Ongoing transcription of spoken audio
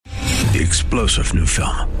The explosive new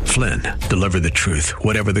film, Flynn, deliver the truth,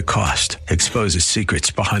 whatever the cost. Exposes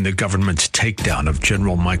secrets behind the government's takedown of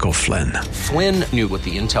General Michael Flynn. Flynn knew what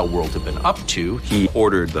the intel world had been up to. He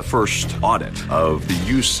ordered the first audit of the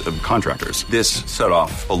use of contractors. This set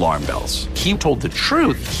off alarm bells. He told the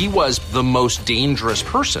truth. He was the most dangerous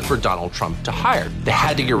person for Donald Trump to hire. They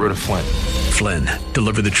had to get rid of Flynn. Flynn,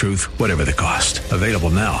 deliver the truth, whatever the cost. Available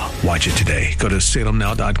now. Watch it today. Go to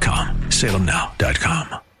salemnow.com.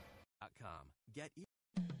 salemnow.com.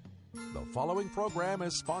 The following program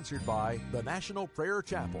is sponsored by the National Prayer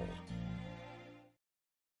Chapel.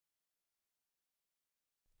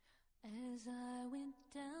 As I went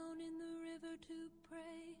down in the river to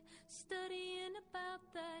pray, studying about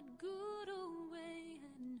that good old way,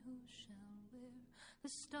 and who shall wear the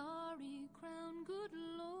starry crown? Good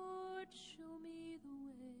Lord, show me the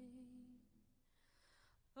way.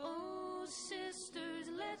 Oh, sisters,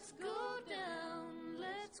 let's go down,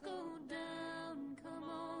 let's go down, come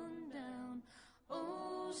on down.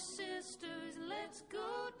 Oh, sisters, let's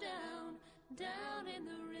go down, down in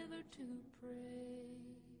the river to pray.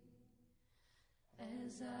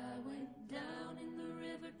 As I went down in the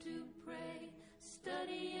river to pray,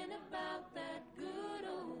 studying about that good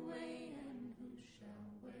old way, and who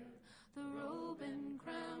shall wear the robe and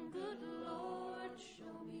crown? Good Lord,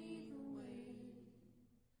 show me the way.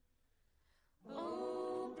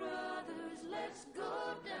 Oh, brothers, let's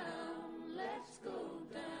go down, let's go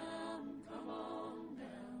down, come on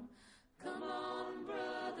down. Come on,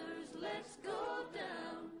 brothers, let's go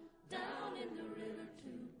down, down in the river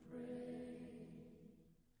to pray.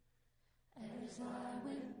 As I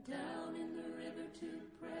went down in the river to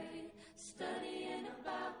pray, studying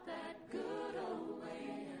about that good old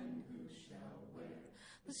way, and who shall wear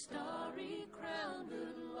the starry crown?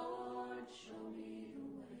 Good Lord, show me the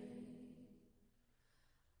way.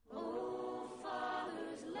 Oh,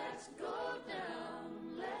 fathers, let's go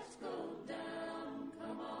down, let's go down,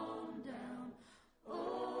 come on down.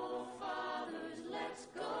 Oh, fathers, let's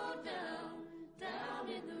go down, down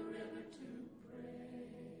in the river to pray.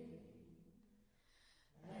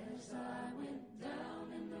 As I went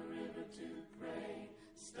down in the river to pray,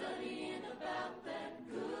 studying about that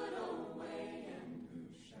good old way, and who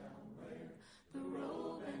shall wear the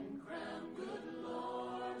robe and crown? Good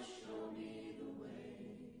Lord, show me the way.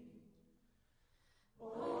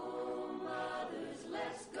 Oh, mothers,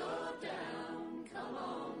 let's go down, come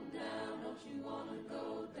on down, don't you want to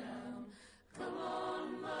go down? Come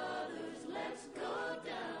on, mothers, let's go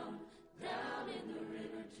down, down in the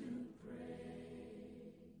river to pray.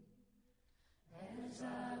 As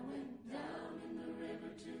I went down in the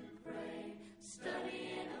river to pray,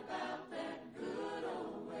 studying about that good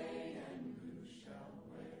old way, and who shall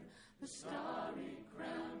wear the starry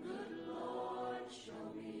crown? Good Lord,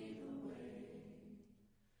 show me the way.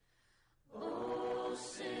 Oh,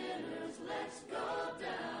 sinners, let's go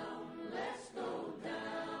down, let's go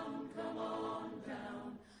down, come on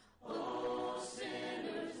down. Oh,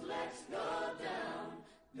 sinners, let's go down,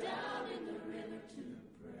 down in the river to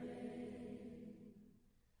pray.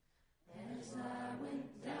 As I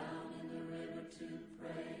went down in the river to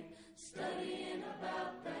pray, studying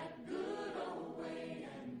about that good old way,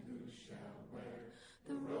 and who shall wear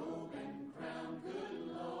the robe and crown?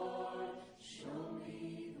 Good Lord, show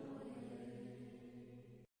me the way.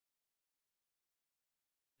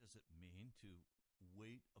 What does it mean to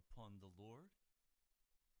wait upon the Lord?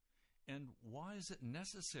 And why is it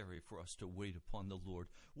necessary for us to wait upon the Lord?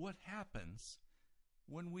 What happens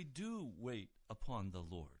when we do wait upon the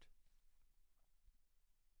Lord?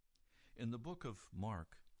 In the book of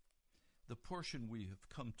Mark, the portion we have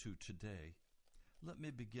come to today, let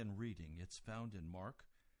me begin reading. It's found in Mark,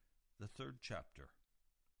 the 3rd chapter.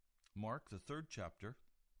 Mark, the 3rd chapter.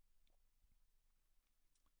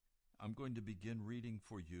 I'm going to begin reading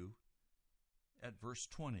for you at verse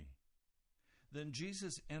 20. Then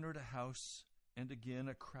Jesus entered a house, and again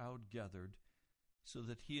a crowd gathered, so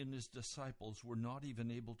that he and his disciples were not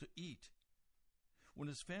even able to eat. When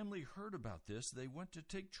his family heard about this, they went to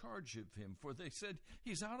take charge of him, for they said,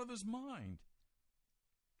 "He's out of his mind."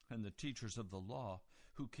 And the teachers of the law,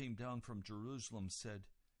 who came down from Jerusalem, said,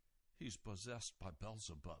 "He's possessed by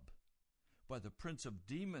Beelzebub. By the prince of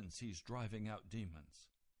demons he's driving out demons."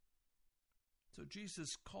 So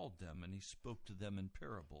Jesus called them, and he spoke to them in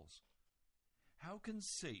parables. "How can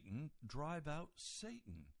Satan drive out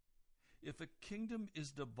Satan? If a kingdom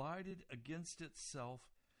is divided against itself,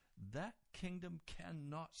 that kingdom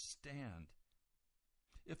cannot stand.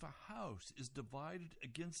 If a house is divided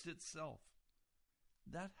against itself,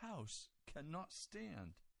 that house cannot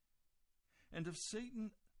stand. And if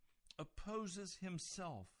Satan opposes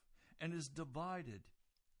himself and is divided,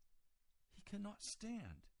 cannot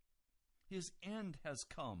stand. His end has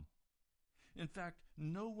come. In fact,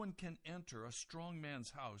 no one can enter a strong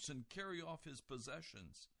man's house and carry off his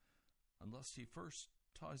possessions unless he first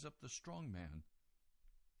ties up the strong man.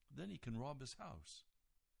 Then he can rob his house.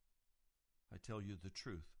 I tell you the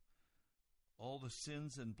truth. All the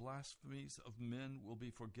sins and blasphemies of men will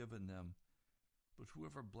be forgiven them, but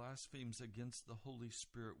whoever blasphemes against the Holy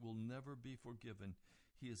Spirit will never be forgiven.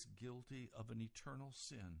 He is guilty of an eternal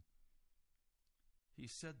sin. He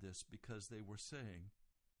said this because they were saying,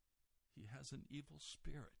 he has an evil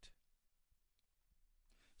spirit.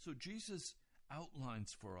 So Jesus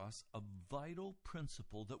outlines for us a vital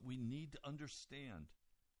principle that we need to understand,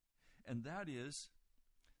 and that is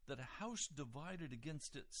that a house divided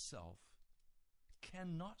against itself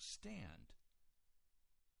cannot stand.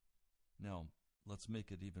 Now, let's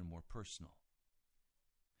make it even more personal.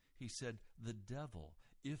 He said, the devil,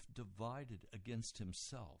 if divided against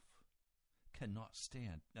himself, cannot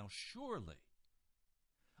stand. Now, surely,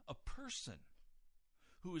 a person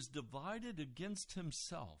who is divided against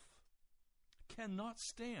himself cannot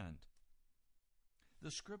stand.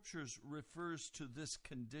 The Scriptures refers to this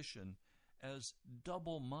condition as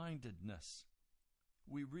double-mindedness.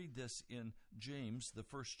 We read this in James, the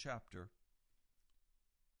 1st chapter,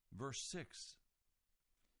 verse 6.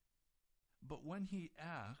 But when he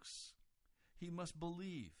acts, he must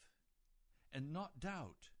believe and not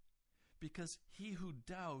doubt, because he who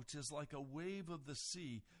doubts is like a wave of the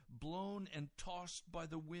sea, blown and tossed by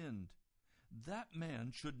the wind. That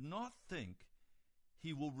man should not think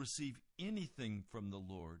he will receive anything from the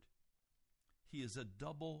Lord. He is a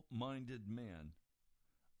double-minded man,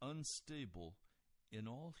 unstable in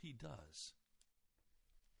all he does.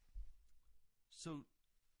 So,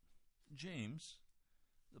 James,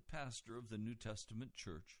 the pastor of the New Testament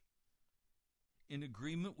church, in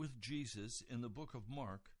agreement with Jesus in the book of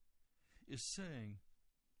Mark, is saying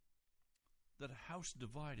that a house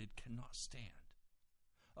divided cannot stand.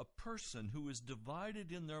 A person who is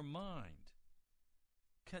divided in their mind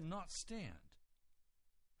cannot stand.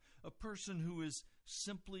 A person who is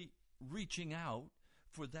simply reaching out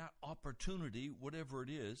for that opportunity, whatever it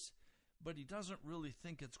is, but he doesn't really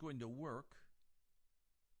think it's going to work,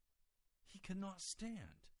 he cannot stand.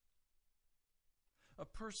 A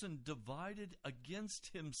person divided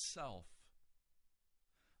against himself,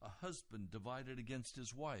 a husband divided against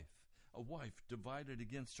his wife, a wife divided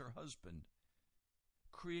against her husband,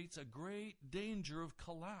 creates a great danger of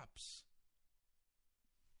collapse.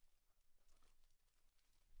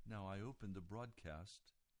 Now, I opened the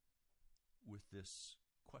broadcast with this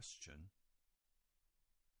question.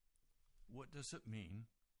 What does it mean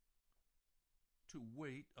to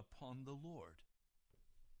wait upon the Lord?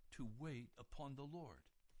 To wait upon the Lord.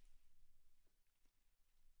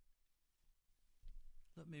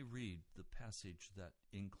 Let me read the passage that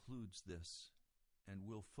includes this, and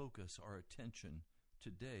we'll focus our attention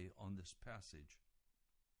today on this passage.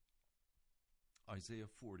 Isaiah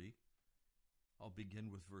 40. I'll begin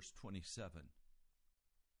with verse 27.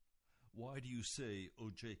 Why do you say, O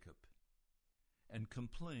Jacob, and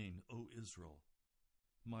complain, O Israel?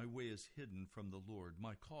 My way is hidden from the Lord.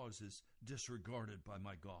 My cause is disregarded by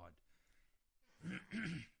my God.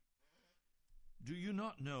 Do you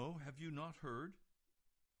not know? Have you not heard?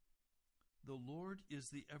 The Lord is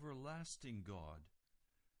the everlasting God,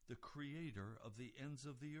 the creator of the ends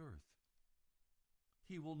of the earth.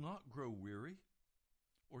 He will not grow weary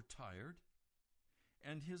or tired,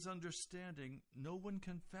 and his understanding no one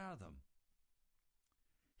can fathom.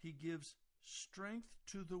 He gives strength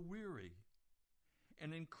to the weary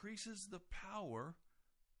and increases the power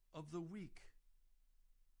of the weak.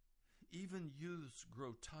 Even youths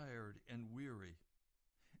grow tired and weary,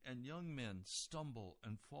 and young men stumble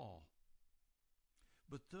and fall.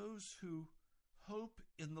 But those who hope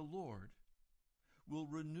in the Lord will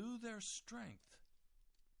renew their strength.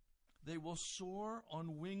 They will soar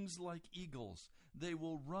on wings like eagles. They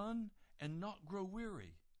will run and not grow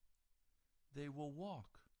weary. They will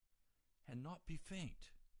walk and not be faint.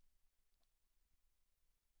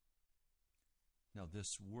 Now,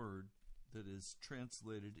 this word that is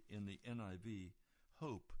translated in the NIV,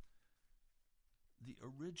 hope, the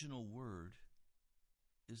original word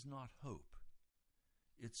is not hope.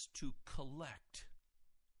 It's to collect,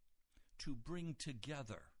 to bring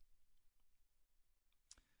together,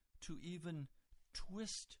 to even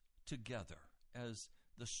twist together as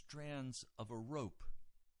the strands of a rope.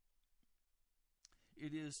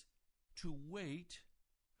 It is to wait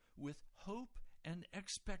with hope and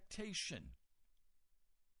expectation.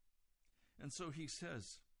 And so he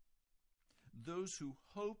says, those who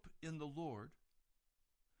hope in the Lord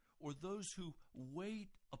or those who wait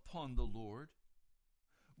upon the Lord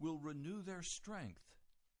will renew their strength.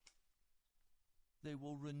 They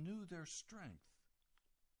will renew their strength.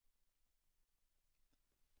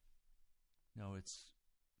 Now, it's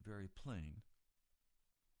very plain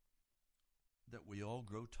that we all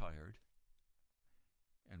grow tired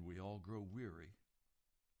and we all grow weary,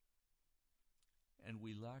 and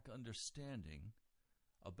we lack understanding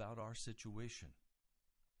about our situation.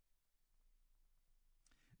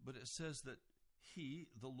 But it says that He,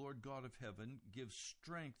 the Lord God of heaven, gives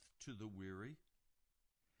strength to the weary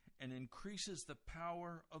and increases the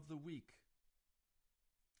power of the weak.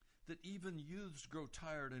 That even youths grow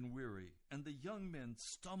tired and weary, and the young men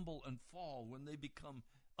stumble and fall when they become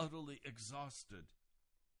utterly exhausted.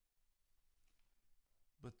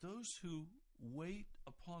 But those who wait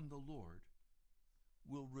upon the Lord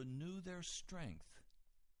will renew their strength.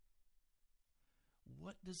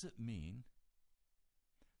 What does it mean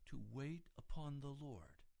to wait upon the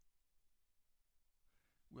Lord?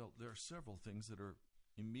 Well, there are several things that are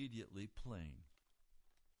immediately plain.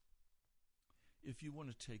 If you want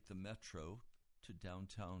to take the metro to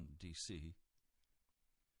downtown D.C.,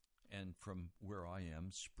 and from where I am,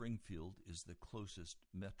 Springfield is the closest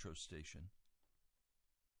metro station,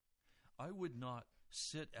 I would not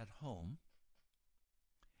sit at home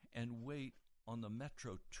and wait on the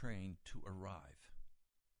metro train to arrive.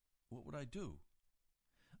 What would I do?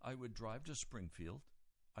 I would drive to Springfield,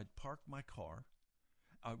 I'd park my car,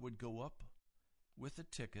 I would go up with a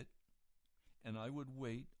ticket, and I would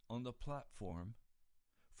wait on the platform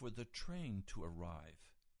for the train to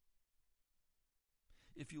arrive.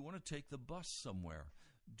 If you want to take the bus somewhere,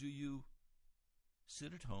 do you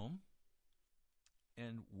sit at home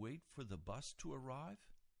and wait for the bus to arrive?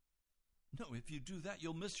 No, if you do that,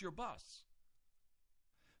 you'll miss your bus.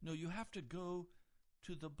 No, you have to go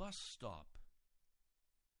to the bus stop.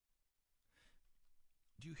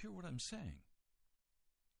 Do you hear what I'm saying?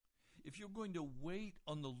 If you're going to wait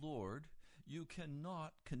on the Lord, you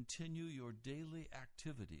cannot continue your daily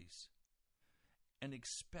activities and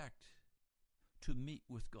expect to meet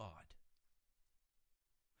with God.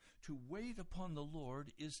 To wait upon the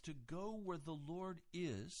Lord is to go where the Lord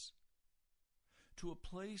is, to a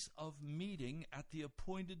place of meeting at the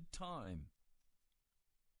appointed time.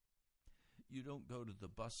 You don't go to the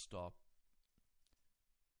bus stop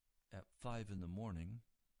at 5 a.m.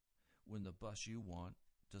 when the bus you want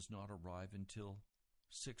does not arrive until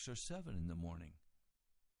 6 or 7 a.m.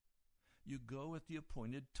 You go at the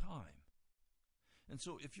appointed time. And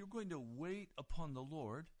so if you're going to wait upon the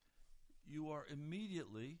Lord, you are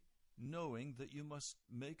immediately knowing that you must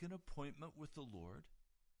make an appointment with the Lord,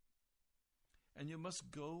 and you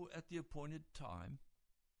must go at the appointed time,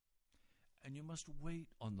 and you must wait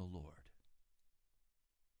on the Lord.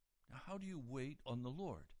 Now, how do you wait on the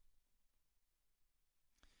Lord?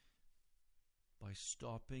 By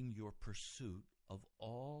stopping your pursuit of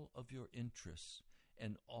all of your interests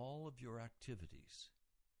and all of your activities.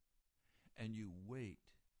 And you wait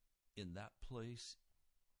in that place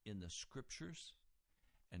in the Scriptures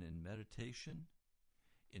and in meditation,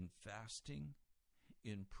 in fasting,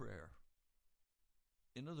 in prayer.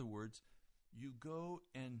 In other words, you go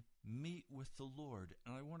and meet with the Lord.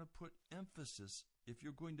 And I want to put emphasis, if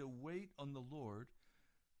you're going to wait on the Lord,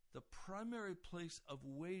 the primary place of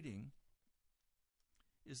waiting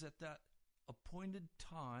is at that appointed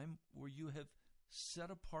time where you have set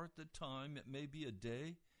apart the time. It may be a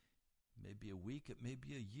day, it may be a week, it may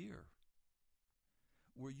be a year,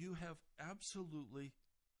 where you have absolutely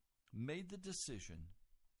made the decision.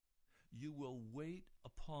 You will wait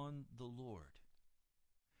upon the Lord.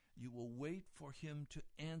 You will wait for Him to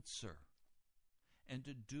answer and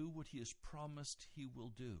to do what He has promised He will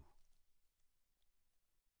do.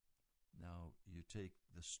 Now, you take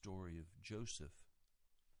the story of Joseph.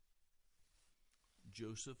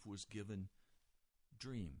 Joseph was given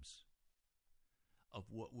dreams of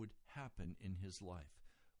what would happen in his life,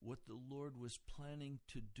 what the Lord was planning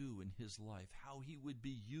to do in his life, how he would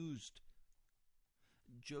be used.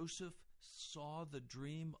 Joseph saw the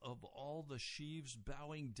dream of all the sheaves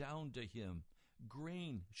bowing down to him,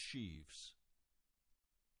 grain sheaves.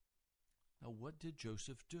 Now, what did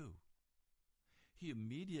Joseph do? He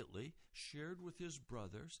immediately shared with his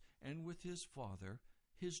brothers and with his father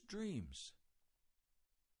his dreams.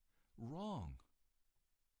 Wrong.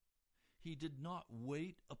 He did not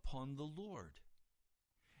wait upon the Lord.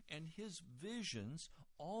 And his visions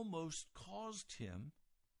almost caused him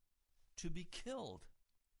to be killed.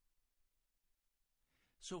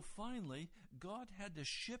 So finally, God had to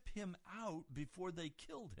ship him out before they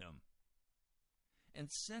killed him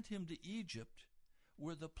and sent him to Egypt,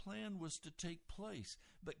 where the plan was to take place.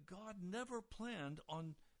 But God never planned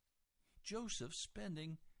on Joseph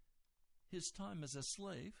spending his time as a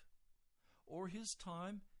slave or his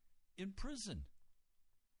time in prison.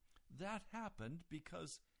 That happened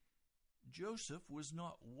because Joseph was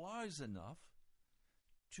not wise enough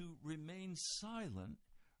to remain silent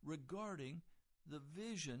regarding the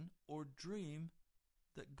vision or dream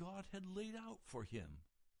that God had laid out for him.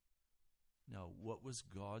 Now, what was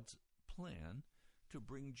God's plan to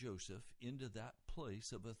bring Joseph into that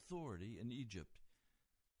place of authority in Egypt?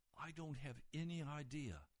 I don't have any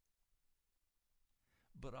idea.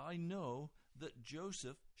 But I know that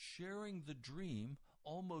Joseph, sharing the dream,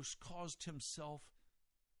 almost caused himself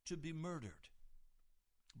to be murdered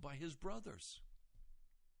by his brothers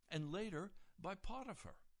and later by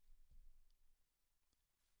Potiphar.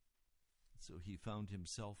 So he found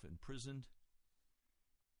himself imprisoned,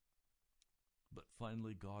 but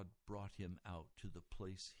finally God brought him out to the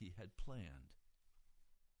place he had planned.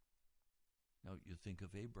 Now you think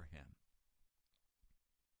of Abraham.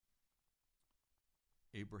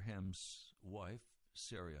 Abraham's wife,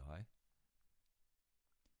 Sarai,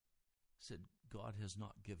 said, God has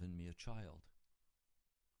not given me a child.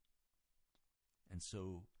 And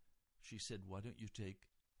so she said, why don't you take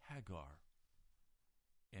Hagar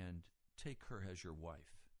and take her as your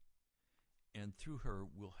wife, and through her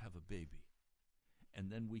we'll have a baby,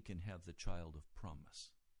 and then we can have the child of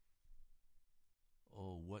promise.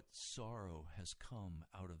 Oh, what sorrow has come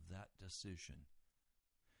out of that decision.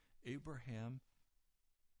 Abraham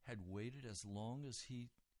had waited as long as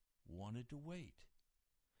he wanted to wait,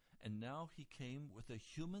 and now he came with a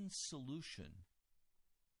human solution,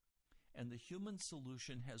 and the human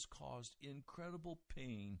solution has caused incredible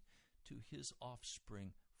pain to his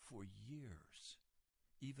offspring for years,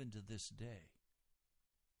 even to this day.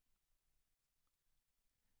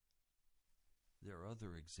 There are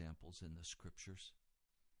other examples in the scriptures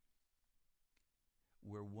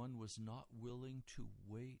where one was not willing to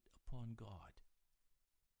wait upon God.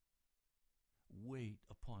 Wait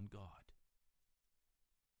upon God.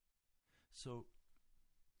 So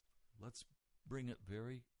let's bring it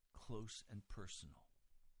very close and personal.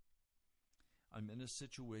 I'm in a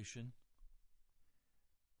situation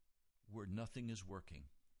where nothing is working.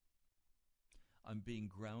 I'm being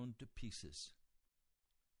ground to pieces.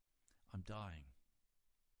 I'm dying.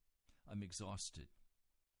 I'm exhausted.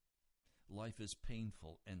 Life is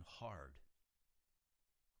painful and hard.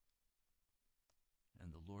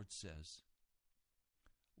 And the Lord says,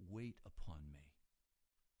 wait upon me.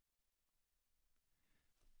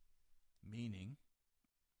 Meaning,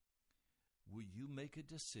 will you make a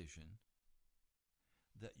decision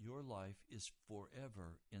that your life is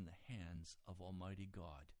forever in the hands of Almighty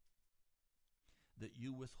God? That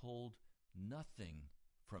you withhold nothing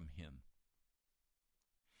from Him?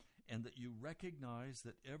 And that you recognize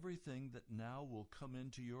that everything that now will come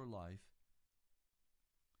into your life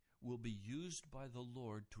will be used by the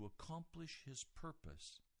Lord to accomplish His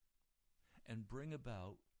purpose and bring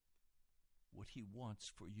about what He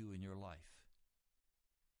wants for you in your life?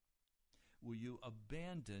 Will you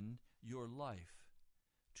abandon your life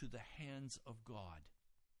to the hands of God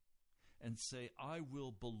and say, I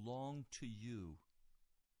will belong to you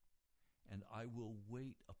and I will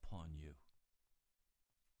wait upon you?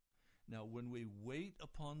 Now, when we wait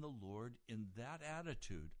upon the Lord in that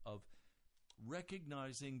attitude of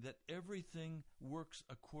recognizing that everything works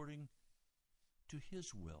according to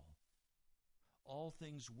His will, all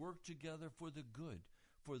things work together for the good,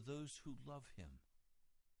 for those who love Him.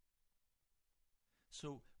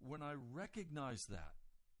 So when I recognize that,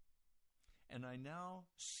 and I now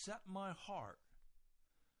set my heart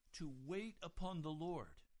to wait upon the Lord,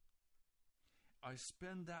 I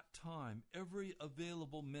spend that time, every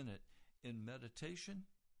available minute, in meditation,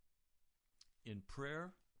 in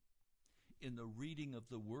prayer, in the reading of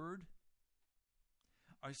the Word.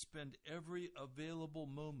 I spend every available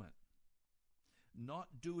moment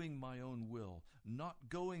not doing my own will, not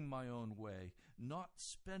going my own way, not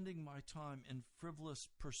spending my time in frivolous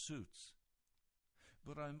pursuits.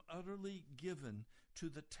 But I'm utterly given to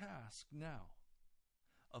the task now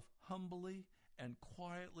of humbly and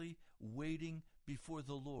quietly waiting before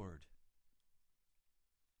the Lord.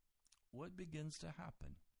 What begins to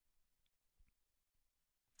happen?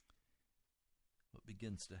 What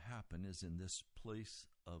begins to happen is in this place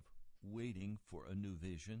of waiting for a new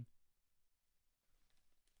vision,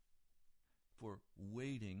 for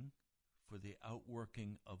waiting for the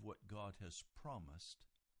outworking of what God has promised,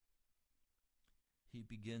 He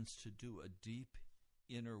begins to do a deep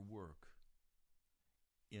inner work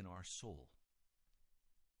in our soul.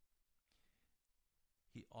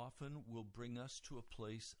 He often will bring us to a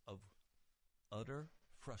place of utter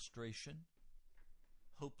frustration,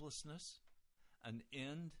 hopelessness, an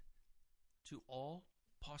end to all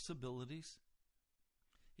possibilities.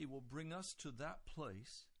 He will bring us to that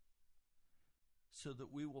place so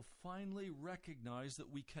that we will finally recognize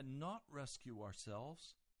that we cannot rescue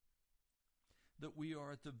ourselves, that we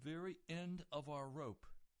are at the very end of our rope.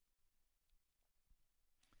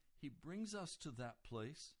 He brings us to that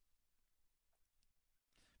place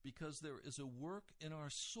because there is a work in our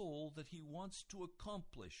soul that He wants to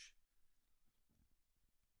accomplish.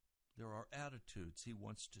 There are attitudes He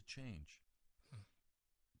wants to change.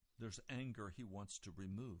 There's anger He wants to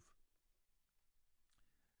remove.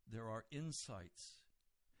 There are insights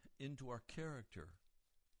into our character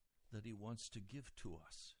that He wants to give to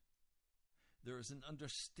us. There is an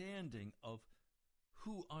understanding of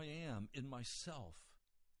who I am in myself.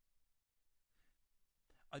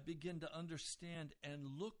 I begin to understand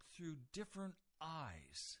and look through different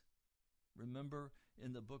eyes. Remember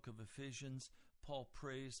in the book of Ephesians, Paul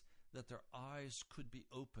prays that their eyes could be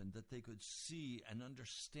opened, that they could see and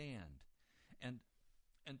understand. And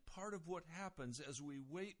part of what happens as we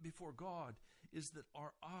wait before God is that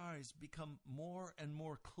our eyes become more and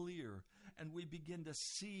more clear, and we begin to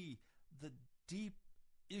see the deep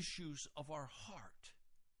issues of our heart.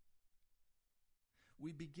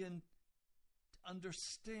 We begin to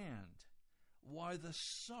understand why the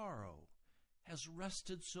sorrow has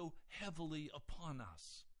rested so heavily upon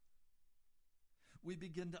us. We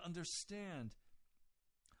begin to understand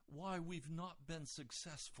why we've not been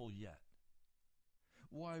successful yet,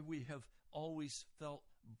 why we have always felt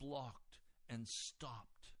blocked and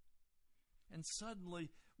stopped. And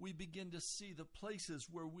suddenly we begin to see the places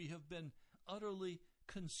where we have been utterly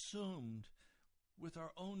consumed with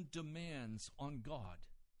our own demands on God,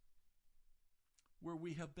 where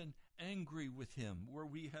we have been angry with Him, where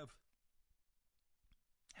we have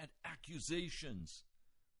had accusations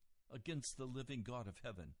against the living God of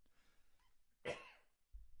heaven.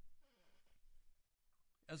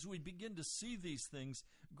 As we begin to see these things,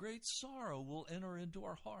 great sorrow will enter into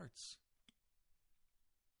our hearts.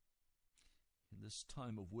 In this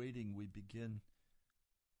time of waiting, we begin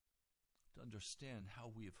to understand how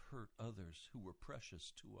we have hurt others who were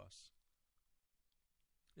precious to us.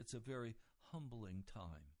 It's a very humbling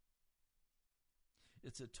time.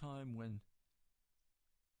 It's a time when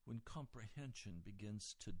comprehension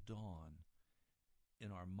begins to dawn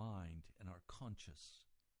in our mind and our conscience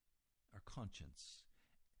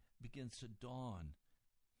begins to dawn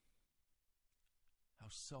how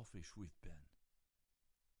selfish we've been,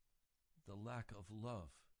 the lack of love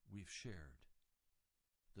we've shared,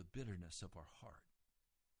 the bitterness of our heart.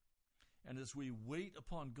 And as we wait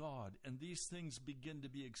upon God and these things begin to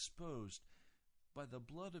be exposed, by the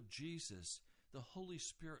blood of Jesus, the Holy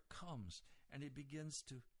Spirit comes and He begins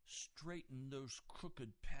to straighten those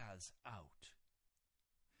crooked paths out.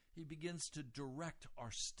 He begins to direct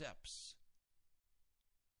our steps.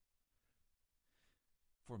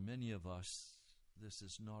 For many of us, this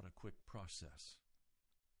is not a quick process.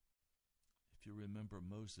 If you remember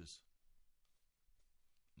Moses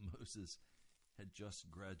had just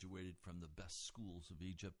graduated from the best schools of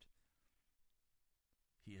Egypt.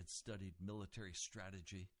 He had studied military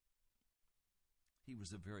strategy. He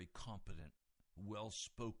was a very competent,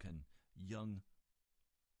 well-spoken, young,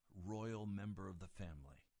 royal member of the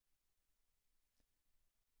family.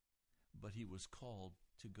 But he was called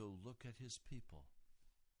to go look at his people.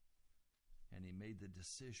 And he made the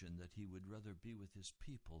decision that he would rather be with his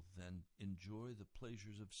people than enjoy the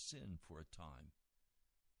pleasures of sin for a time.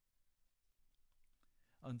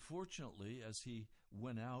 Unfortunately, as he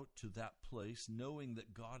went out to that place, knowing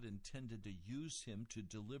that God intended to use him to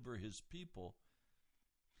deliver his people,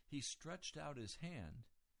 he stretched out his hand.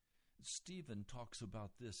 Stephen talks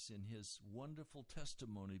about this in his wonderful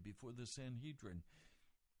testimony before the Sanhedrin.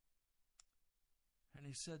 And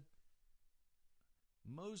he said,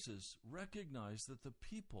 Moses recognized that the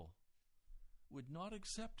people would not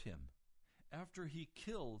accept him after he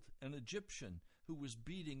killed an Egyptian who was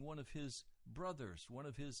beating one of his brothers, one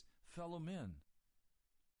of his fellow men.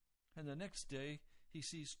 And the next day, he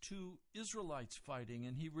sees two Israelites fighting,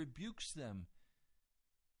 and he rebukes them,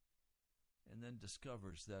 and then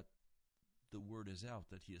discovers that the word is out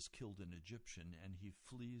that he has killed an Egyptian, and he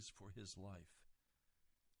flees for his life.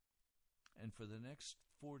 And for the next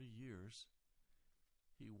 40 years,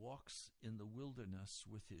 he walks in the wilderness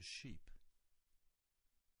with his sheep.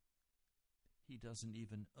 He doesn't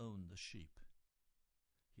even own the sheep.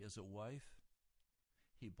 He has a wife.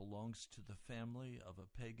 He belongs to the family of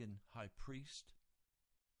a pagan high priest.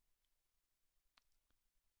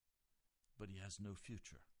 but he has no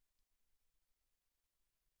future.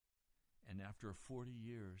 And after 40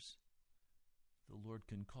 years, the Lord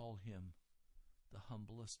can call him the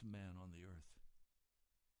humblest man on the earth.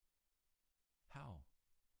 How?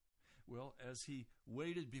 Well, as he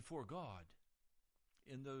waited before God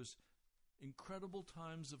in those incredible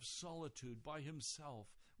times of solitude by himself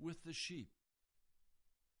with the sheep,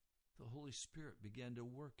 the Holy Spirit began to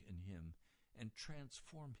work in him and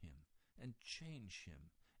transform him and change him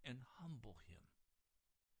and humble him.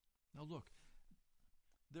 Now look,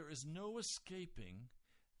 there is no escaping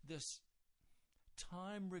this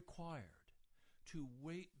time required to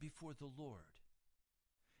wait before the Lord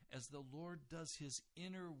as the Lord does his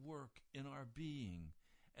inner work in our being,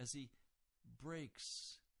 as he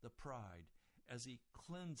breaks the pride, as he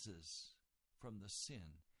cleanses from the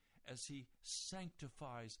sin, as he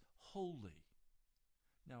sanctifies wholly.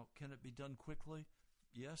 Now, can it be done quickly?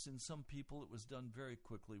 Yes, in some people it was done very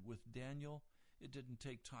quickly. With Daniel, it didn't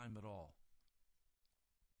take time at all.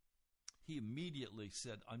 He immediately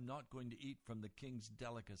said, I'm not going to eat from the king's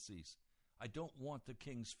delicacies. I don't want the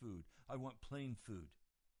king's food. I want plain food.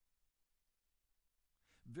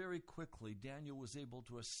 Very quickly, Daniel was able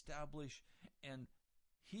to establish, and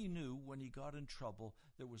he knew when he got in trouble,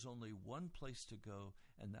 there was only one place to go,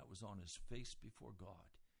 and that was on his face before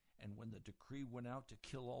God. And when the decree went out to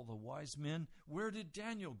kill all the wise men, where did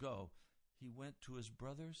Daniel go? He went to his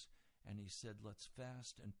brothers, and he said, let's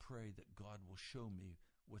fast and pray that God will show me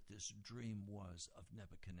what this dream was of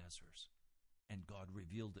Nebuchadnezzar's. And God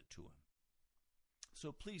revealed it to him.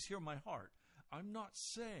 So please hear my heart. I'm not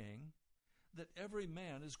saying that every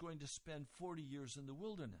man is going to spend 40 years in the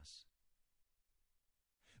wilderness.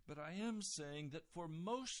 But I am saying that for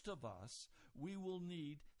most of us, we will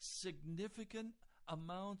need significant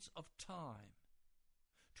amounts of time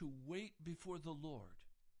to wait before the Lord.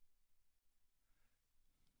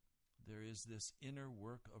 There is this inner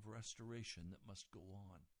work of restoration that must go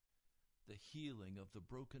on, the healing of the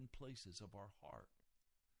broken places of our heart,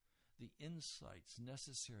 the insights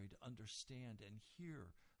necessary to understand and hear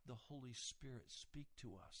the Holy Spirit speak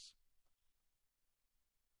to us.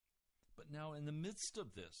 But now in the midst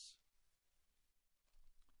of this,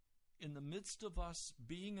 in the midst of us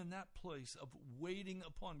being in that place of waiting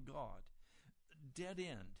upon God, dead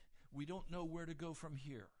end, we don't know where to go from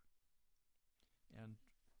here. And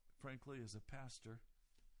frankly, as a pastor,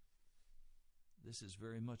 this is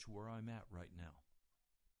very much where I'm at right now.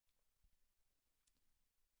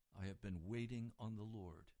 I have been waiting on the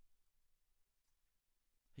Lord.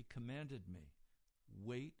 He commanded me,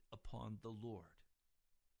 wait upon the Lord.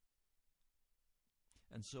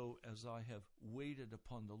 And so as I have waited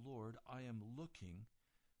upon the Lord, I am looking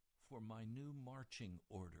for my new marching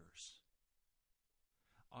orders.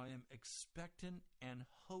 I am expectant and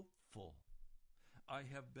hopeful. I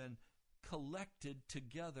have been collected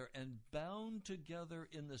together and bound together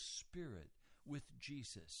in the Spirit with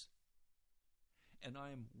Jesus. And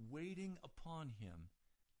I am waiting upon him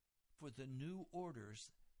for the new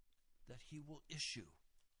orders that he will issue.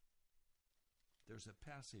 There's a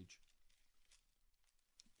passage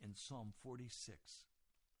in Psalm 46.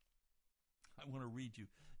 I want to read you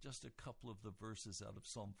just a couple of the verses out of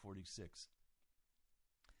Psalm 46.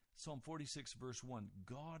 Psalm 46, verse 1,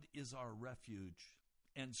 God is our refuge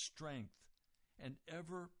and strength and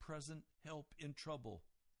ever-present help in trouble.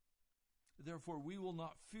 Therefore we will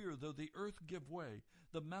not fear, though the earth give way,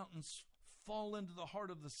 the mountains fall into the heart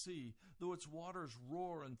of the sea, though its waters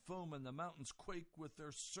roar and foam and the mountains quake with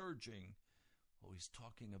their surging. Oh, he's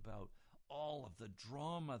talking about all of the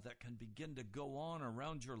drama that can begin to go on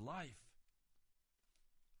around your life.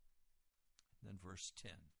 And then verse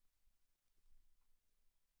 10.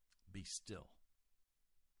 Be still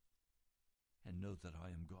and know that I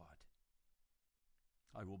am God.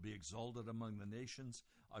 I will be exalted among the nations.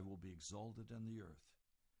 I will be exalted in the earth.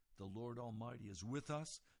 The Lord Almighty is with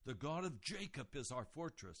us. The God of Jacob is our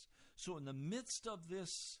fortress. So in the midst of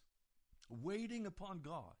this waiting upon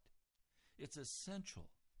God, it's essential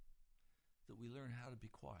that we learn how to be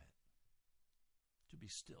quiet, to be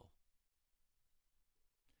still.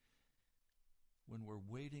 When we're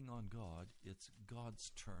waiting on God, it's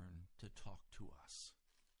God's turn to talk to us.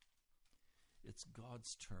 It's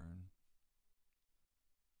God's turn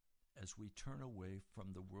as we turn away from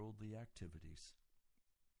the worldly activities.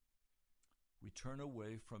 We turn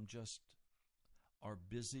away from just our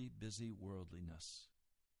busy worldliness,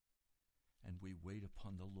 and we wait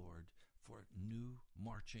upon the Lord for new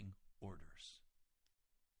marching orders.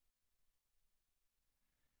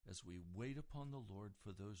 As we wait upon the Lord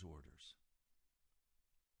for those orders,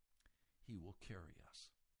 he will carry us.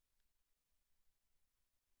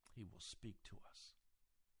 He will speak to us.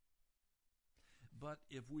 But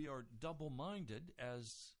if we are double-minded,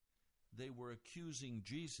 as they were accusing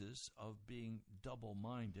Jesus of being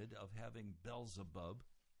double-minded, of having Beelzebub,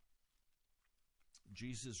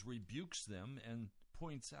 Jesus rebukes them and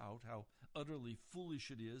points out how utterly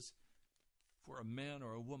foolish it is for a man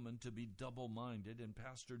or a woman to be double-minded. And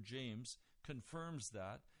Pastor James confirms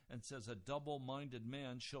that and says, a double-minded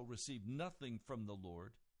man shall receive nothing from the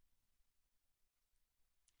Lord.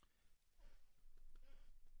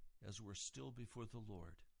 As we're still before the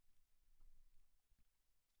Lord,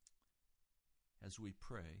 as we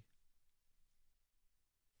pray,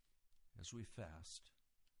 as we fast,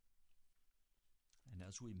 and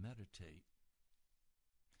as we meditate,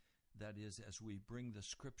 that is, as we bring the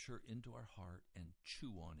Scripture into our heart and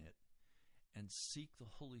chew on it and seek the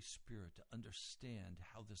Holy Spirit to understand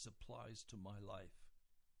how this applies to my life.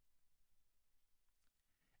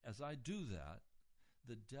 As I do that,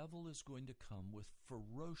 the devil is going to come with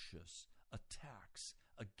ferocious attacks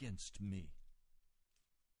against me.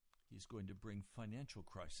 He's going to bring financial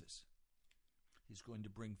crisis. He's going to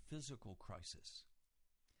bring physical crisis.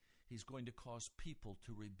 He's going to cause people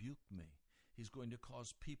to rebuke me. He's going to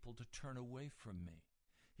cause people to turn away from me.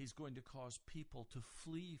 He's going to cause people to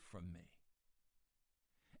flee from me.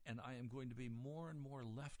 And I am going to be more and more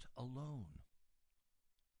left alone.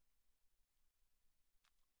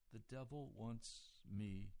 The devil wants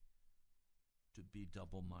me to be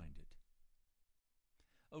double-minded.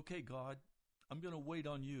 Okay, God, I'm going to wait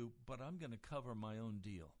on you, but I'm going to cover my own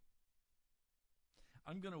deal.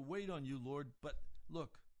 I'm going to wait on you, Lord, but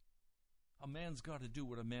look, a man's got to do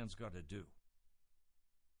what a man's got to do.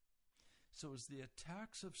 So as the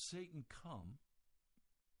attacks of Satan come,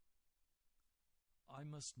 I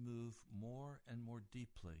must move more and more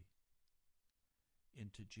deeply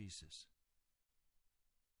into Jesus.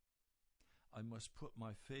 I must put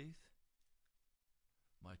my faith,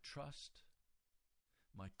 my trust,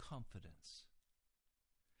 my confidence,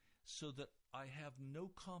 so that I have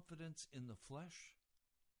no confidence in the flesh.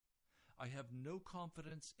 I have no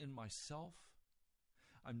confidence in myself.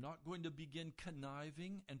 I'm not going to begin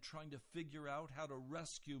conniving and trying to figure out how to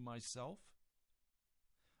rescue myself.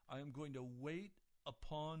 I am going to wait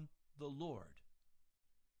upon the Lord.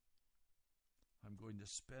 I'm going to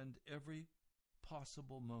spend every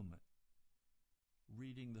possible moment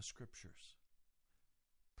reading the Scriptures,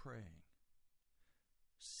 praying,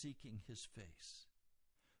 seeking His face.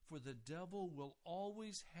 For the devil will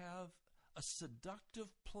always have a seductive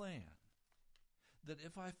plan that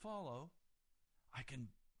if I follow, I can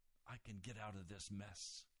get out of this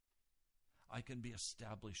mess. I can be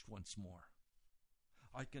established once more.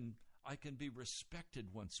 I can be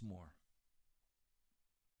respected once more.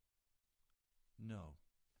 No.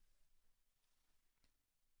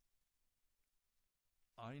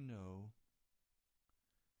 I know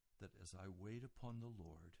that as I wait upon the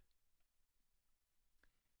Lord,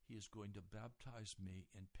 He is going to baptize me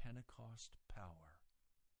in Pentecost power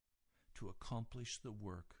to accomplish the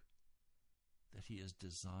work that He has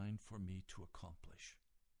designed for me to accomplish.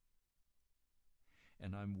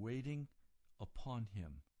 And I'm waiting upon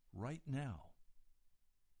Him right now.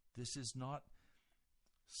 This is not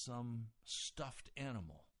some stuffed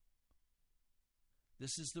animal.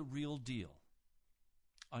 This is the real deal.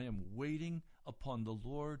 I am waiting upon the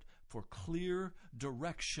Lord for clear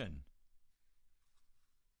direction.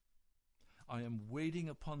 I am waiting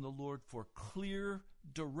upon the Lord for clear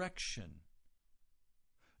direction.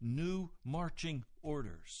 New marching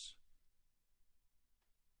orders.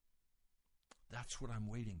 That's what I'm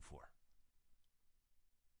waiting for.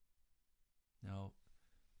 Now,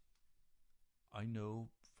 I know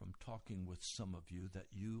from talking with some of you that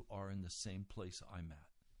you are in the same place I'm at.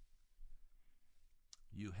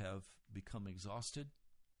 You have become exhausted,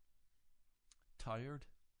 tired.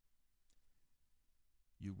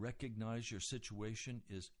 You recognize your situation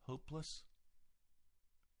is hopeless.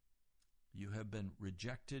 You have been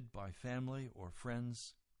rejected by family or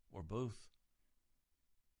friends or both.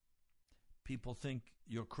 People think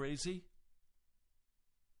you're crazy,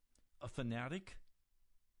 a fanatic.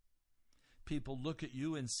 People look at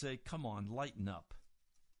you and say, "Come on, lighten up."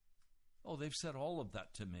 Oh, they've said all of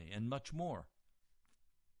that to me and much more.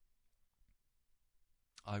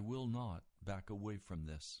 I will not back away from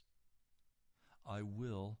this. I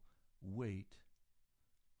will wait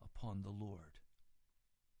upon the Lord,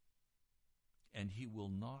 and He will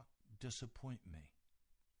not disappoint me.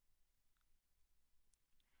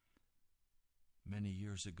 Many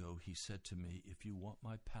years ago, He said to me, "If you want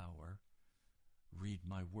my power, read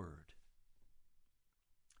my word."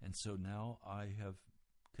 And so now I have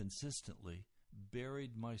consistently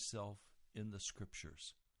buried myself in the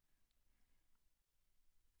Scriptures.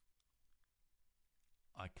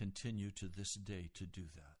 I continue to this day to do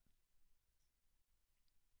that.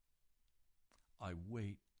 I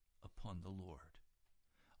wait upon the Lord.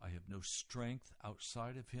 I have no strength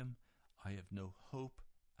outside of him. I have no hope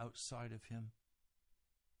outside of him.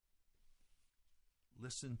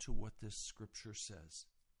 Listen to what this scripture says.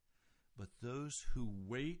 But those who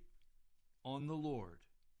wait on the Lord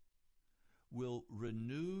will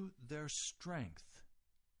renew their strength.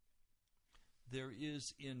 There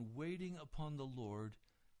is in waiting upon the Lord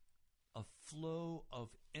a flow of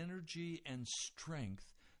energy and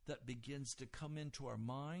strength that begins to come into our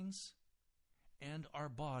minds and our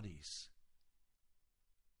bodies.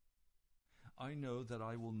 I know that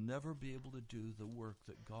I will never be able to do the work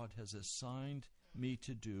that God has assigned me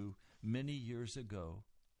to do many years ago,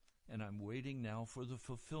 and I'm waiting now for the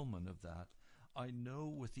fulfillment of that. I know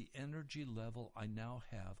with the energy level I now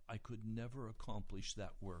have, I could never accomplish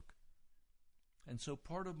that work. And so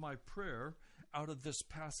part of my prayer out of this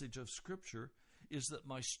passage of Scripture is that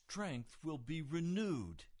my strength will be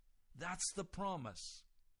renewed. That's the promise.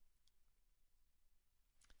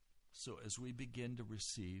 So as we begin to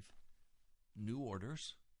receive new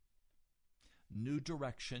orders, new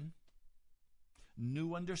direction,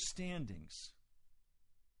 new understandings,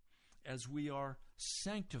 as we are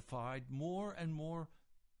sanctified more and more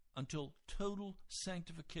until total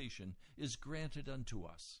sanctification is granted unto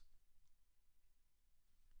us.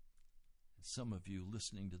 Some of you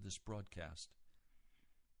listening to this broadcast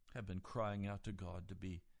have been crying out to God to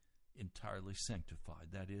be entirely sanctified.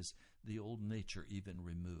 That is, the old nature even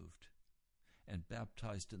removed and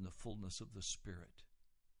baptized in the fullness of the Spirit.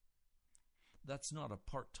 That's not a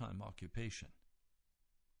part-time occupation.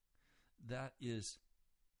 That is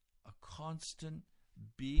a constant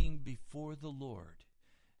being before the Lord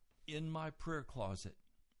in my prayer closet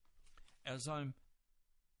as I'm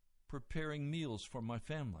preparing meals for my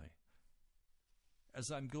family,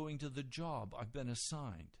 as I'm going to the job I've been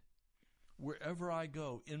assigned. Wherever I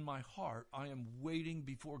go, in my heart, I am waiting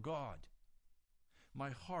before God.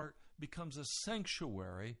 My heart becomes a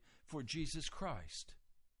sanctuary for Jesus Christ.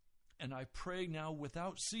 And I pray now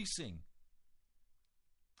without ceasing.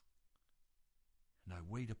 And I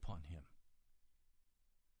wait upon him.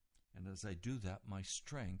 And as I do that, my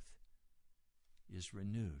strength is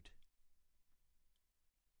renewed.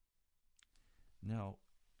 Now,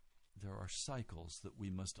 there are cycles that we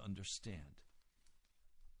must understand.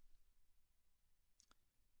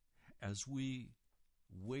 As we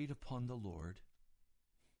wait upon the Lord,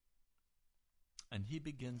 and he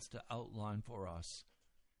begins to outline for us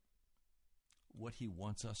what he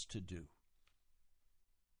wants us to do.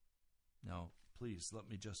 Now, please, let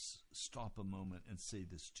me just stop a moment and say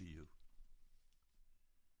this to you.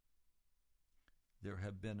 There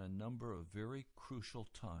have been a number of very crucial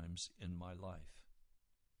times in my life.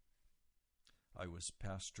 I was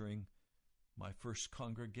pastoring my first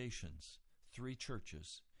congregations, 3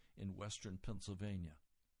 churches in western Pennsylvania.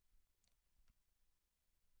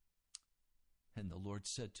 And the Lord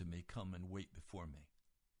said to me, "Come and wait before me."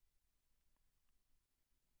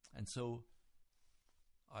 And so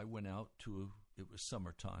I went out to, it was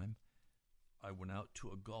summertime, I went out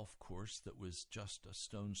to a golf course that was just a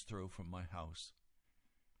stone's throw from my house.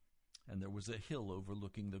 And there was a hill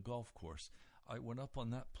overlooking the golf course. I went up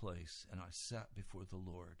on that place and I sat before the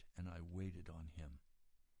Lord and I waited on him.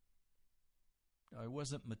 I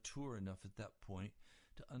wasn't mature enough at that point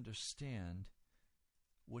to understand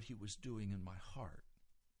what he was doing in my heart.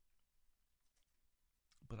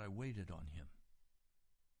 But I waited on him.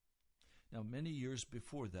 Now, many years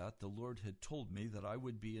before that, the Lord had told me that I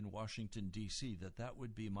would be in Washington, D.C., that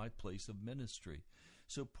would be my place of ministry.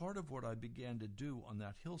 So part of what I began to do on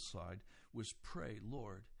that hillside was pray,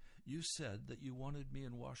 "Lord, you said that you wanted me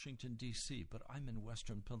in Washington, D.C., but I'm in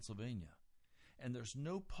western Pennsylvania. And there's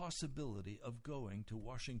no possibility of going to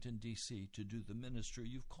Washington, D.C. to do the ministry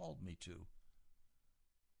you've called me to.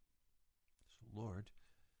 So, Lord,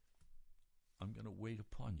 I'm going to wait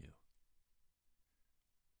upon you."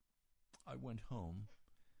 I went home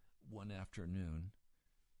one afternoon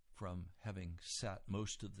from having sat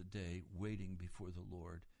most of the day waiting before the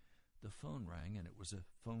Lord. The phone rang, and it was a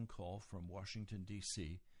phone call from Washington,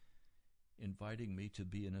 D.C., inviting me to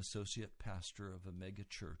be an associate pastor of a mega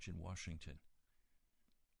church in Washington.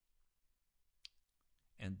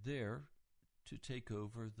 And there to take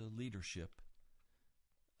over the leadership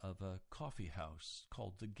of a coffee house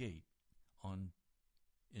called The Gate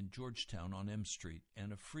in Georgetown on M Street,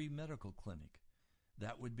 and a free medical clinic.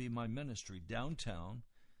 That would be my ministry downtown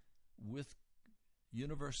with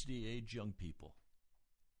university-age young people.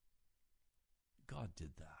 God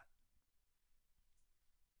did that.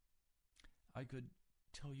 I could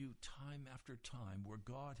tell you time after time where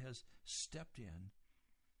God has stepped in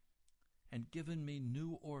and given me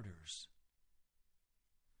new orders.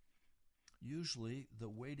 Usually the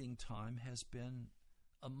waiting time has been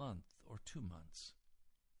a month or 2 months.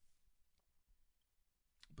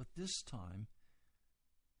 But this time,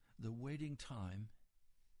 the waiting time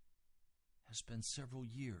has been several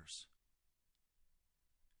years.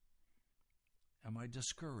 Am I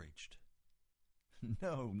discouraged?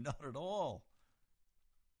 No, not at all.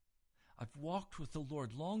 I've walked with the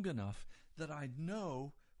Lord long enough that I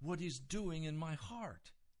know what He's doing in my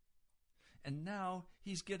heart. And now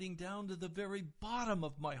He's getting down to the very bottom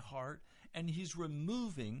of my heart, and He's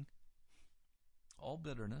removing all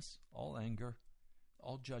bitterness, all anger,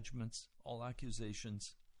 all judgments, all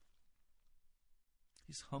accusations.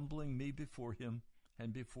 He's humbling me before Him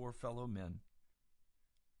and before fellow men.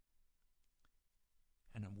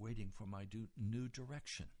 And I'm waiting for my new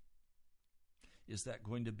direction. Is that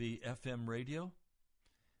going to be FM radio?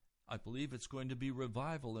 I believe it's going to be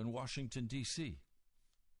revival in Washington, D.C.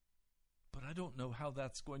 But I don't know how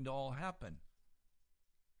that's going to all happen.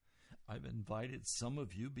 I've invited some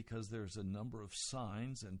of you because there's a number of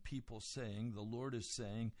signs and people saying, the Lord is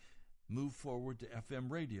saying, move forward to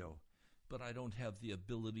FM radio. But I don't have the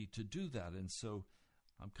ability to do that. And so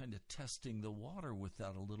I'm kind of testing the water with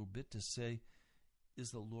that a little bit to say,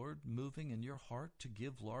 is the Lord moving in your heart to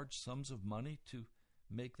give large sums of money to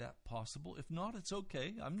make that possible? If not, it's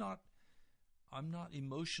okay. I'm not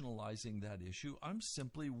emotionalizing that issue. I'm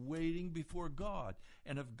simply waiting before God.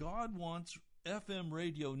 And if God wants FM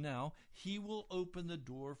radio now, He will open the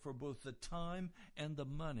door for both the time and the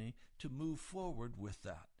money to move forward with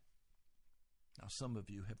that. Now, some of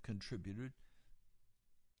you have contributed,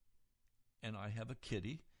 and I have a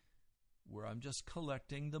kitty where I'm just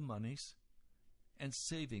collecting the monies and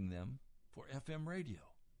saving them for FM radio.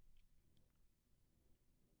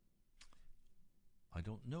 I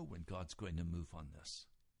don't know when God's going to move on this.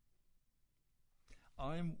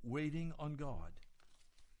 I'm waiting on God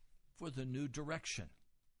for the new direction.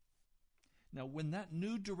 Now, when that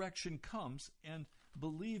new direction comes, and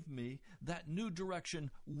believe me, that new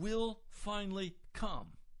direction will finally come,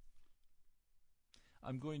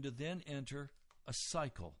 I'm going to then enter a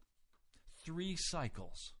cycle, 3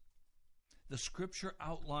 cycles. The Scripture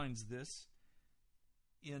outlines this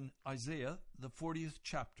in Isaiah, the 40th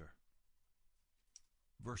chapter,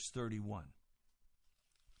 verse 31.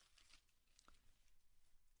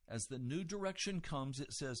 As the new direction comes,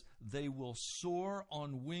 it says, they will soar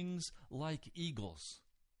on wings like eagles.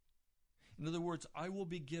 In other words, I will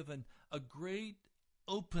be given a great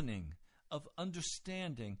opening of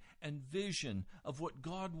understanding and vision of what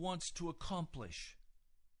God wants to accomplish.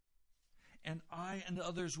 And I and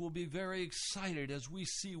others will be very excited as we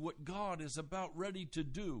see what God is about ready to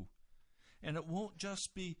do. And it won't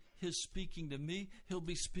just be His speaking to me, He'll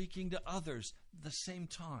be speaking to others at the same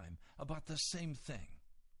time about the same thing.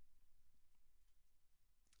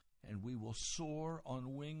 And we will soar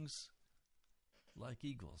on wings like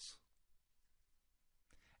eagles.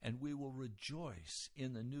 And we will rejoice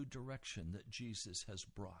in the new direction that Jesus has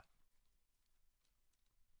brought.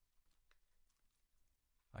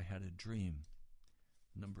 I had a dream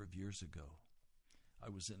a number of years ago. I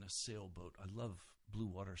was in a sailboat. I love blue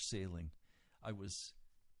water sailing. I was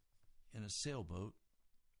in a sailboat,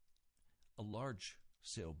 a large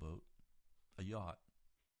sailboat, a yacht,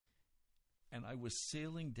 and I was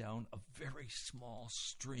sailing down a very small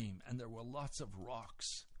stream, and there were lots of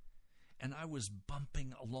rocks, and I was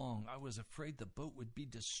bumping along. I was afraid the boat would be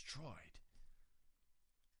destroyed.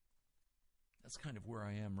 That's kind of where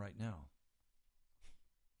I am right now.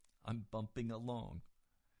 I'm bumping along.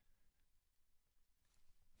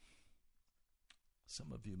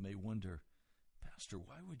 Some of you may wonder, Pastor,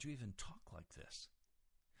 why would you even talk like this?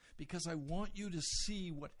 Because I want you to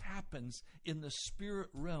see what happens in the spirit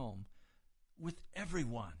realm with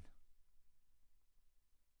everyone.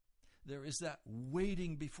 There is that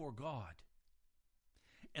waiting before God.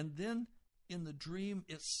 And then in the dream,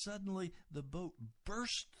 the boat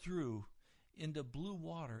burst through into blue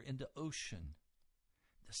water, into ocean.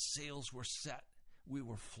 The sails were set. We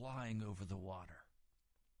were flying over the water.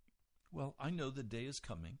 Well, I know the day is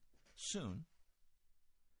coming soon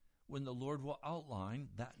when the Lord will outline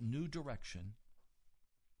that new direction,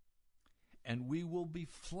 and we will be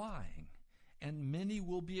flying, and many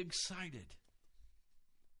will be excited.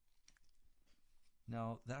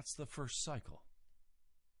 Now, that's the first cycle.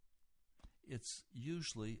 It's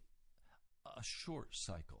usually a short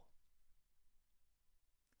cycle.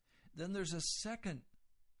 Then there's a second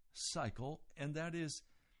cycle, and that is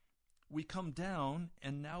we come down,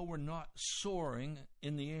 and now we're not soaring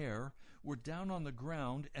in the air. We're down on the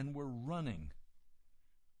ground, and we're running.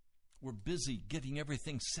 We're busy getting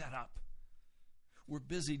everything set up. We're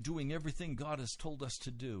busy doing everything God has told us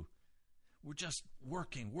to do. We're just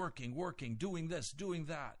working, doing this, doing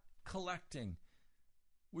that, collecting.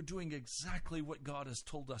 We're doing exactly what God has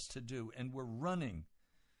told us to do, and we're running.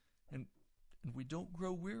 And we don't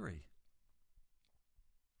grow weary.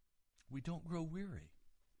 We don't grow weary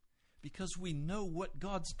because we know what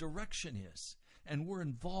God's direction is, and we're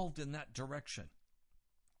involved in that direction.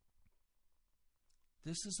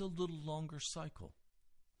 This is a little longer cycle.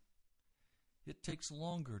 It takes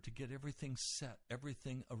longer to get everything set,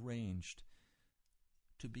 everything arranged,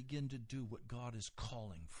 to begin to do what God is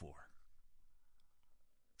calling for.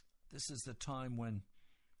 This is the time when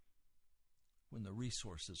the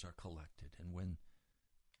resources are collected, and when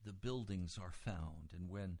the buildings are found, and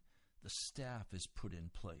when the staff is put in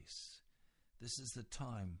place. This is the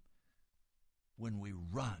time when we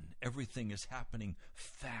run. Everything is happening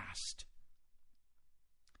fast.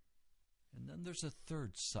 And then there's a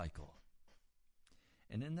third cycle.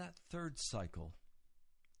 And in that third cycle,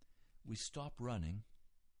 we stop running.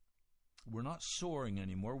 We're not soaring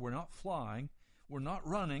anymore. We're not flying. We're not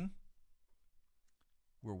running.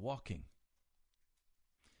 We're walking.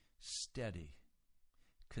 Steady.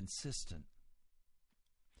 Consistent.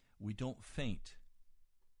 We don't faint.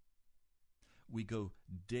 We go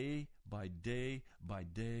day by day by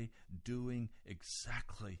day, doing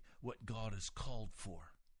exactly what God has called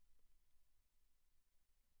for.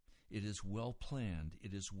 It is well planned.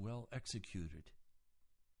 It is well executed.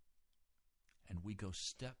 And we go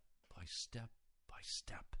step by step by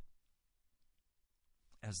step.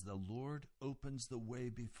 As the Lord opens the way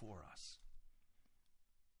before us,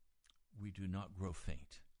 we do not grow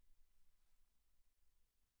faint.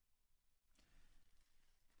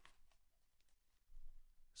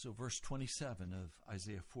 So verse 27 of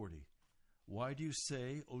Isaiah 40. Why do you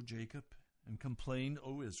say, O Jacob, and complain,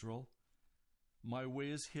 O Israel? My way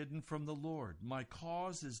is hidden from the Lord. My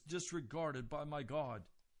cause is disregarded by my God.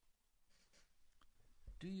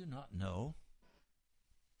 Do you not know?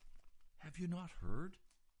 Have you not heard?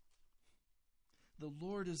 The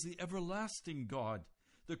Lord is the everlasting God,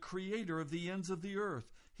 the creator of the ends of the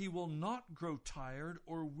earth. He will not grow tired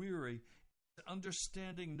or weary.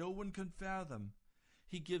 Understanding no one can fathom.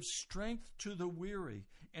 He gives strength to the weary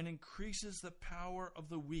and increases the power of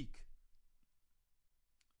the weak.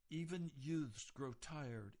 Even youths grow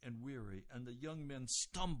tired and weary, and the young men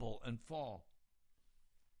stumble and fall.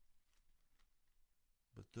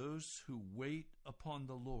 But those who wait upon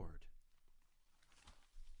the Lord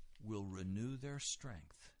will renew their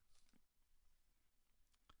strength.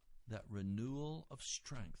 That renewal of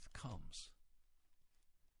strength comes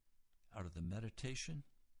out of the meditation,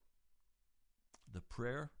 the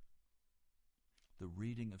prayer, the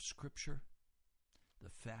reading of Scripture, the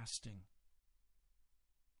fasting.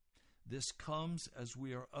 This comes as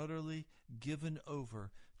we are utterly given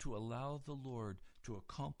over to allow the Lord to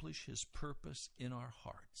accomplish His purpose in our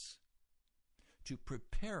hearts, to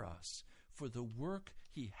prepare us for the work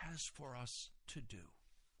He has for us to do.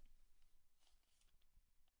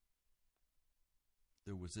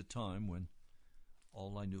 There was a time when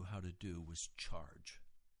all I knew how to do was charge.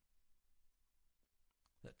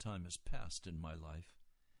 That time has passed in my life.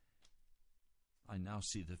 I now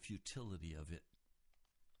see the futility of it.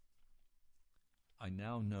 I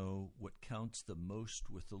now know what counts the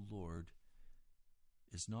most with the Lord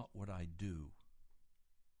is not what I do,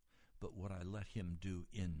 but what I let Him do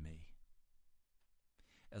in me.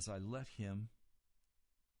 As I let Him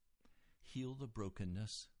heal the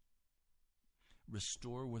brokenness,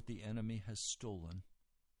 restore what the enemy has stolen,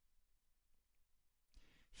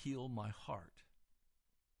 heal my heart.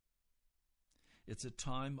 It's a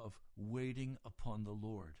time of waiting upon the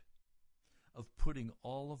Lord, of putting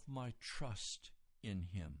all of my trust in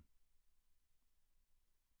Him.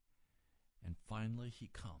 And finally He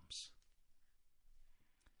comes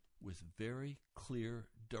with very clear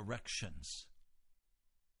directions.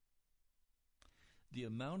 The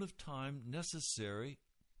amount of time necessary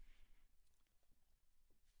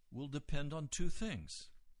will depend on two things.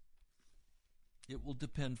 It will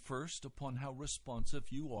depend first upon how responsive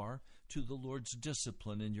you are to the Lord's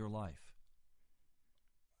discipline in your life.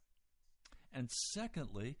 And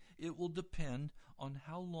secondly, it will depend on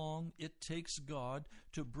how long it takes God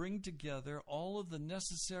to bring together all of the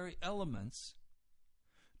necessary elements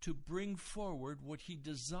to bring forward what He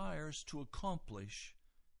desires to accomplish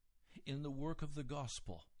in the work of the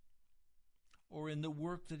gospel, or in the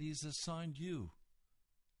work that He's assigned you.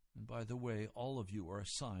 And by the way, all of you are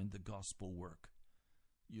assigned the gospel work.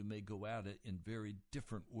 You may go at it in very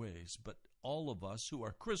different ways, but all of us who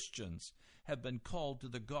are Christians have been called to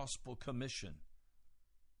the gospel commission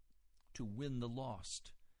to win the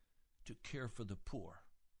lost, to care for the poor.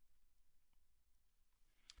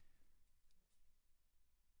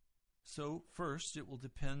 So, first, it will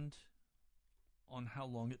depend on how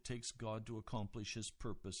long it takes God to accomplish His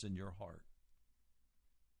purpose in your heart.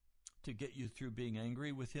 To get you through being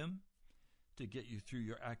angry with Him, to get you through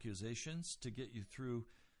your accusations, to get you through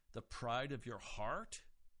the pride of your heart,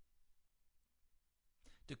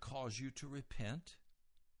 to cause you to repent.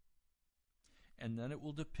 And then it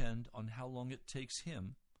will depend on how long it takes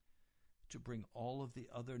Him to bring all of the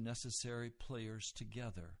other necessary players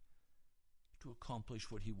together to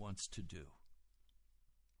accomplish what He wants to do.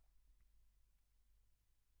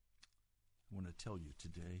 I want to tell you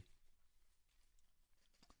today,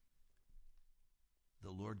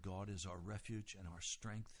 the Lord God is our refuge and our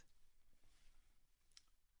strength.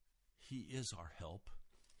 He is our help.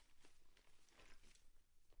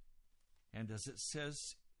 And as it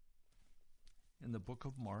says in the book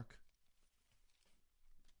of Mark,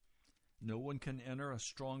 no one can enter a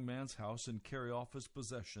strong man's house and carry off his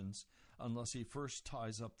possessions unless he first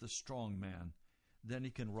ties up the strong man. Then he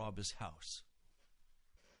can rob his house.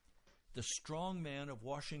 The strong man of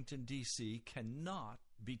Washington, D.C. cannot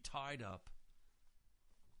be tied up.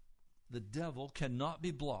 The devil cannot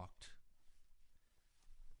be blocked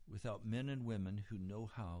without men and women who know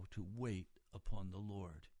how to wait upon the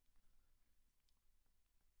Lord,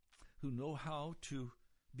 who know how to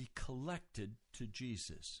be collected to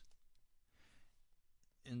Jesus.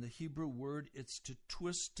 In the Hebrew word, it's to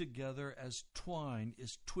twist together as twine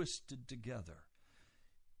is twisted together.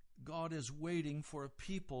 God is waiting for a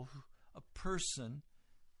people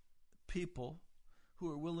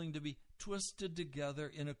who are willing to be twisted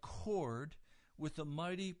together in accord with the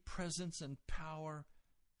mighty presence and power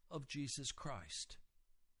of Jesus Christ.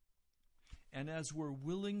 And as we're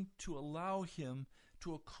willing to allow Him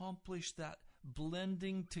to accomplish that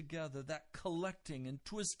blending together, that collecting and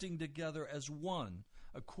twisting together as one,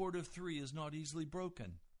 a cord of three is not easily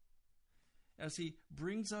broken. As He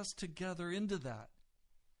brings us together into that,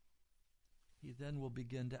 He then will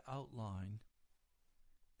begin to outline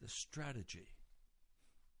the strategy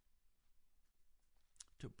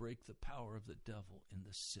to break the power of the devil in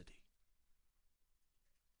the city.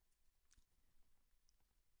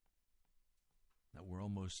 Now, we're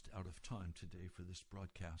almost out of time today for this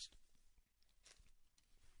broadcast.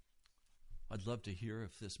 I'd love to hear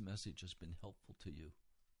if this message has been helpful to you.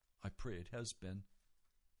 I pray it has been.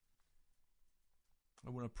 I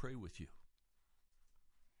want to pray with you.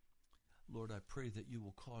 Lord, I pray that you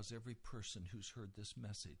will cause every person who's heard this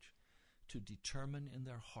message to determine in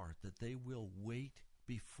their heart that they will wait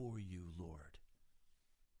before you, Lord.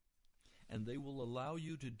 And they will allow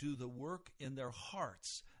you to do the work in their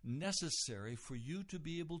hearts necessary for you to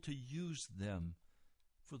be able to use them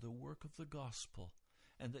for the work of the gospel.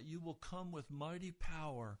 And that you will come with mighty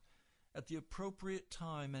power at the appropriate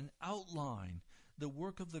time and outline the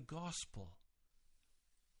work of the gospel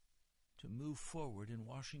to move forward in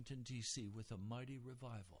Washington, D.C. with a mighty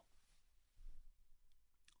revival.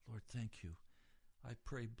 Lord, thank you. I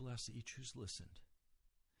pray, bless each who's listened.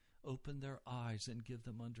 Open their eyes and give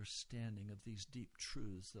them understanding of these deep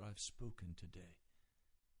truths that I've spoken today.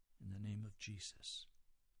 In the name of Jesus,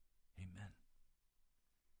 amen.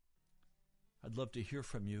 I'd love to hear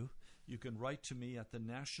from you. You can write to me at the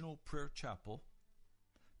National Prayer Chapel,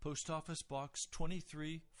 Post Office Box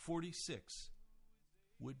 2346,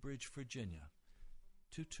 Woodbridge, Virginia,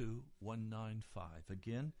 22195.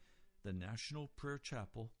 Again, the National Prayer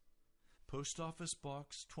Chapel, Post Office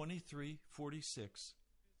Box 2346,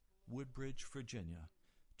 Woodbridge, Virginia,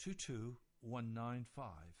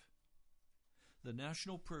 22195. The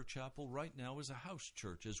National Prayer Chapel right now is a house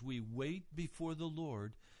church as we wait before the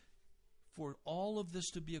Lord for all of this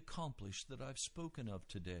to be accomplished that I've spoken of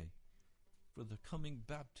today, for the coming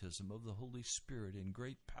baptism of the Holy Spirit in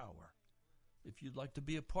great power. If you'd like to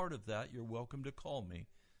be a part of that, you're welcome to call me,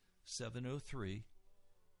 703-489-1785.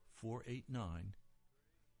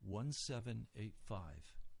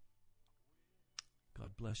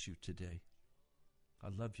 God bless you today. I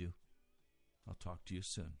love you. I'll talk to you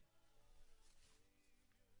soon.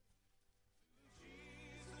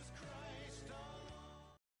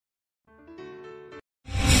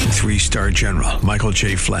 Three-star General Michael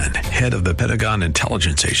J. Flynn, head of the Pentagon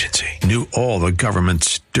Intelligence Agency, knew all the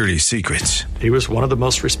government's dirty secrets. He was one of the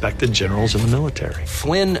most respected generals in the military.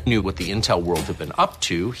 Flynn knew what the intel world had been up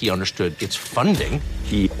to. He understood its funding.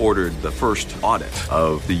 He ordered the first audit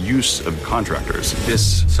of the use of contractors.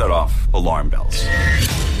 This set off alarm bells.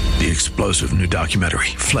 The explosive new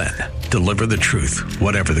documentary, Flynn, Deliver the Truth,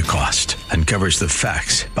 Whatever the Cost, uncovers the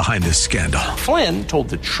facts behind this scandal. Flynn told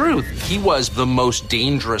the truth. He was the most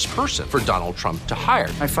dangerous person for Donald Trump to hire.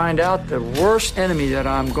 I find out the worst enemy that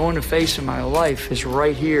I'm going to face in my life is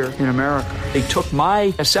right here in America. They took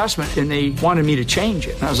my assessment and they wanted me to change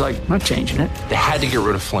it. And I was like, I'm not changing it. They had to get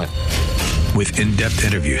rid of Flynn. With in-depth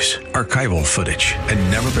interviews, archival footage,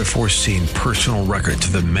 and never-before-seen personal records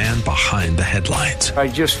of the man behind the headlines. I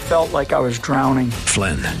just felt like I was drowning.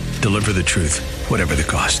 Flynn, Deliver the Truth, Whatever the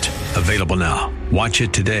Cost. Available now. Watch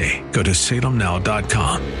it today. Go to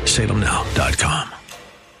salemnow.com. salemnow.com.